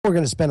We're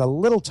going to spend a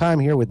little time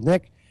here with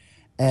Nick,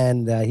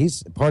 and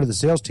he's part of the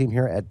sales team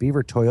here at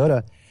Beaver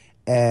Toyota.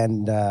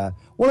 And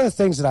one of the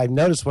things that I've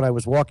noticed when I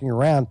was walking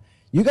around,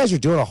 you guys are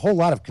doing a whole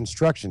lot of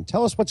construction.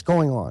 Tell us what's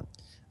going on.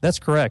 That's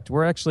correct.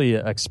 We're actually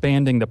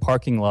expanding the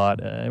parking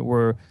lot.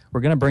 We're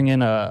going to bring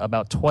in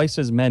about twice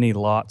as many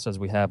lots as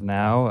we have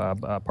now,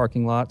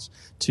 parking lots,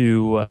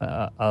 to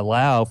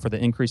allow for the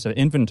increase of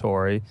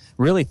inventory.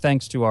 Really,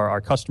 thanks to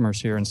our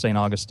customers here in St.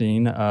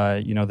 Augustine,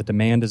 the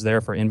demand is there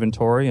for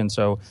inventory, and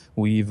so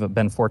we've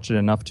been fortunate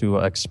enough to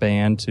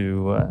expand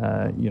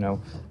to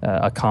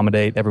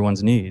accommodate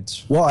everyone's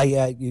needs. Well,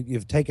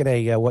 you've taken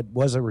what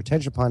was a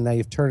retention pond, now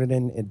you've turned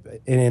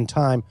it in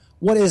time.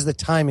 What is the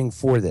timing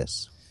for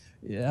this?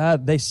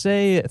 They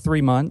say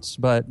 3 months,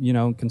 but,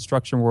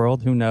 construction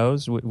world, who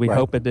knows? We Right.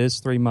 hope it is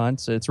 3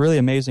 months. It's really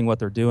amazing what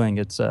they're doing.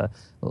 It's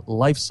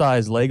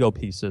life-size Lego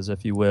pieces,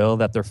 if you will,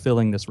 that they're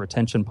filling this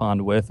retention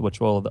pond with,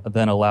 which will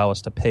then allow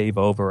us to pave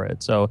over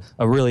it. So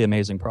a really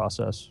amazing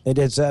process. It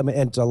is,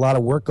 it's a lot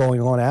of work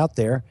going on out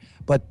there.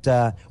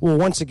 But,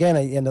 once again,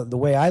 and the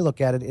way I look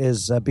at it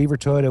is Beaver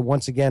Toyota,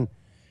 once again,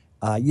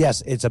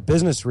 yes, it's a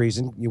business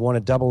reason. You want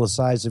to double the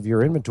size of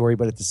your inventory,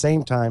 but at the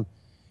same time,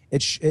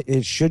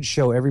 it should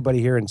show everybody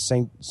here in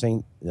St.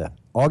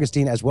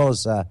 Augustine as well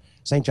as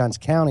St. Johns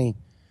County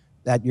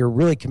that you're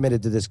really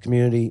committed to this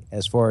community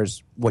as far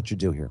as what you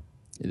do here.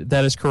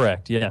 That is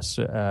correct, yes.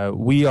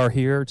 We are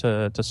here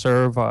to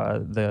serve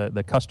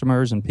the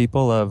customers and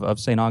people of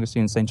St.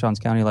 Augustine and St. Johns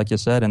County, like you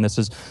said, and this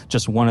is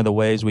just one of the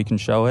ways we can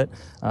show it.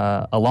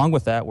 Along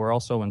with that, we're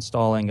also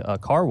installing a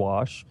car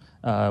wash,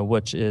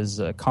 which is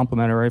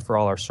complementary for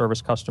all our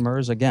service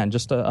customers. Again,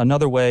 just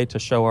another way to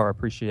show our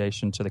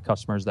appreciation to the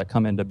customers that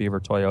come into Beaver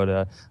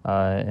Toyota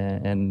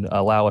and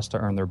allow us to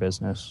earn their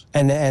business.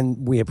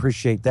 And we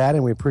appreciate that,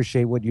 and we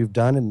appreciate what you've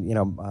done.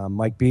 And,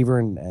 Mike Beaver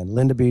and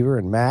Linda Beaver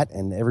and Matt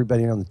and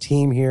everybody on the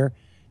team here,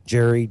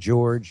 Jerry,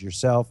 George,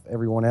 yourself,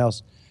 everyone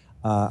else.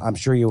 I'm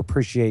sure you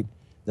appreciate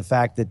the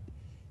fact that,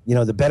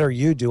 the better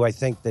you do, I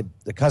think that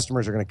the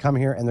customers are going to come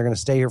here and they're going to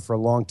stay here for a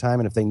long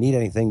time. And if they need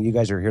anything, you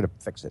guys are here to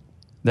fix it.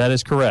 That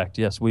is correct.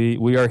 Yes,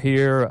 we are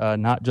here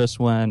not just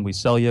when we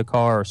sell you a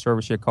car or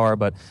service your car,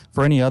 but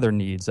for any other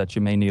needs that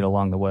you may need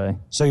along the way.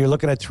 So you're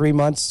looking at 3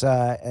 months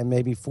and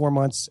maybe 4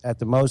 months at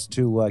the most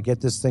to get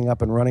this thing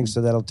up and running,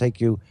 so that'll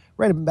take you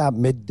right about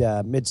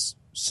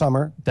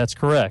mid-summer. That's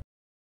correct.